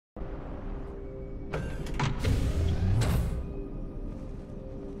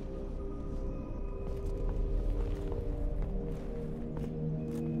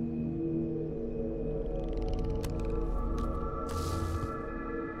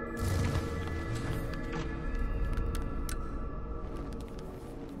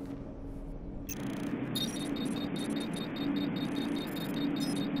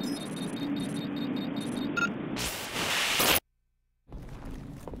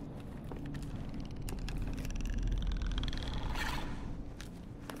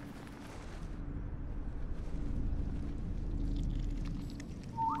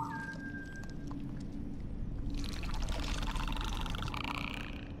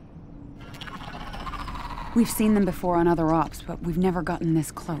We've seen them before on other ops, but we've never gotten this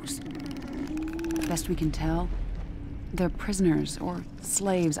close. Best we can tell, they're prisoners or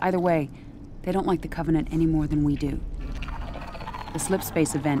slaves. Either way, they don't like the Covenant any more than we do. The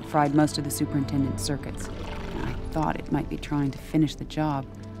slipspace event fried most of the superintendent's circuits. I thought it might be trying to finish the job.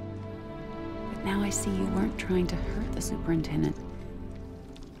 But now I see you weren't trying to hurt the superintendent.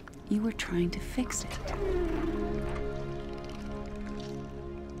 You were trying to fix it.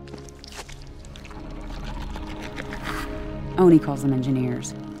 Oni calls them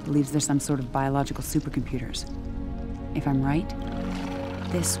engineers. Believes they're some sort of biological supercomputers. If I'm right,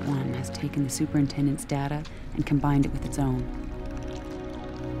 this one has taken the superintendent's data and combined it with its own.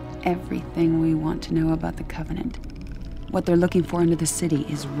 Everything we want to know about the Covenant, what they're looking for into the city,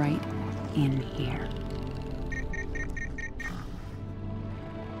 is right in here.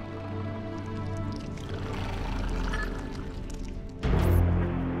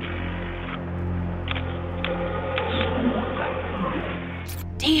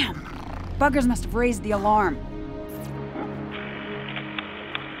 Damn! Buggers must have raised the alarm.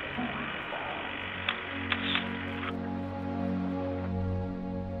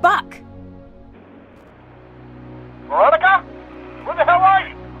 Buck! Veronica? Where the hell are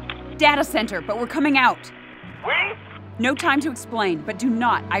you? Data center, but we're coming out. We? No time to explain, but do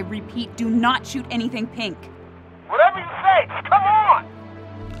not, I repeat, do not shoot anything pink. Whatever you say, come on!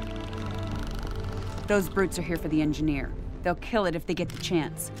 Those brutes are here for the engineer. They'll kill it if they get the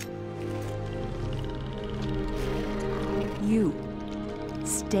chance. You,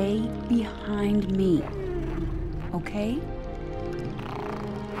 stay behind me, okay?